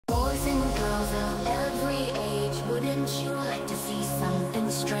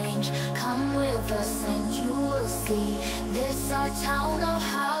change. Come with us and you will see. This our town of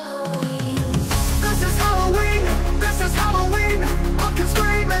Halloween. This is Halloween, this is Halloween. Pumpkins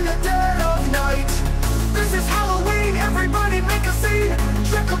scream in the dead of night. This is Halloween, everybody make a scene.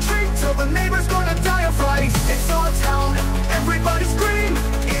 Trick or treat till the neighbor's gonna die of fright. It's our town, everybody scream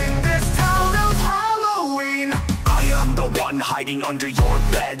in this town of Halloween. I am the one hiding under your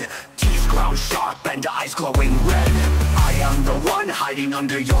bed, teeth ground sharp and eyes glowing red. I am the one hiding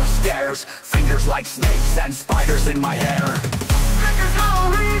under your stairs, fingers like snakes and spiders in my hair. This is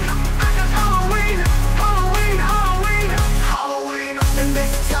Halloween, this is Halloween. Halloween, Halloween, Halloween. In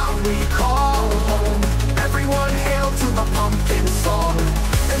this town we call home, everyone hail to the pumpkin song.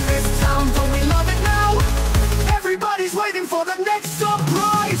 In this town, don't we love it now? Everybody's waiting for the next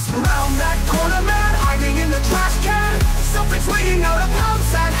surprise. Round that corner, man, hiding in the trash can. Something's waiting out of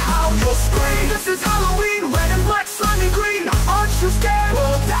house and how you'll scream. This is Halloween, red and black, slimy green. Aren't you scared?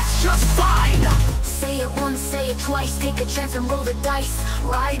 Well, that's just fine. Say it once, say it twice, take a chance and roll the dice.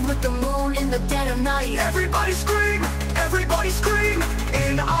 Ride with the moon in the dead of night. Everybody scream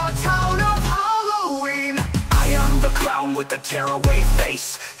in our town of Halloween. I am the clown with the tearaway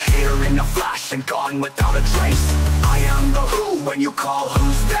face, here in a flash and gone without a trace. I am the who when you call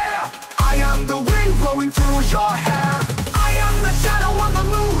who's there. I am the wind blowing through your hair. I am the shadow on the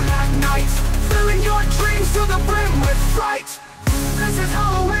moon at night, filling your dreams to the brim with fright. This is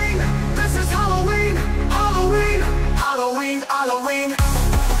Halloween, this is Halloween. Halloween, Halloween, Halloween.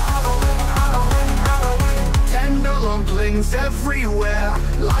 Tender lumplings everywhere.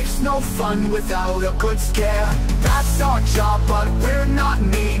 Life's no fun without a good scare. That's our job, but we're not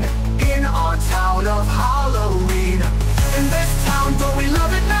mean. In our town of Halloween. In this town, don't we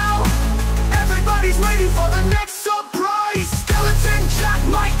love it now? Everybody's waiting for the next surprise. Skeleton Jack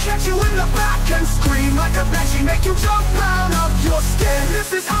might catch you in the back and scream like a banshee, make you jump out of your skin.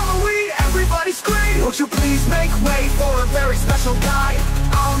 This is Halloween, everybody scream. Won't you please make way for a very special guy?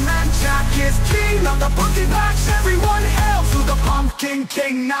 Our man Jack is king of the pumpkin patch. Everyone hail to the Pumpkin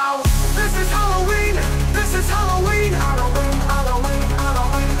King now. This is Halloween, this is Halloween. Halloween, Halloween,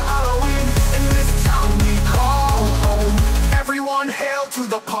 Halloween, Halloween. In this town we call home, everyone hail to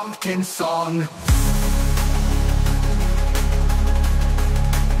the pumpkin song.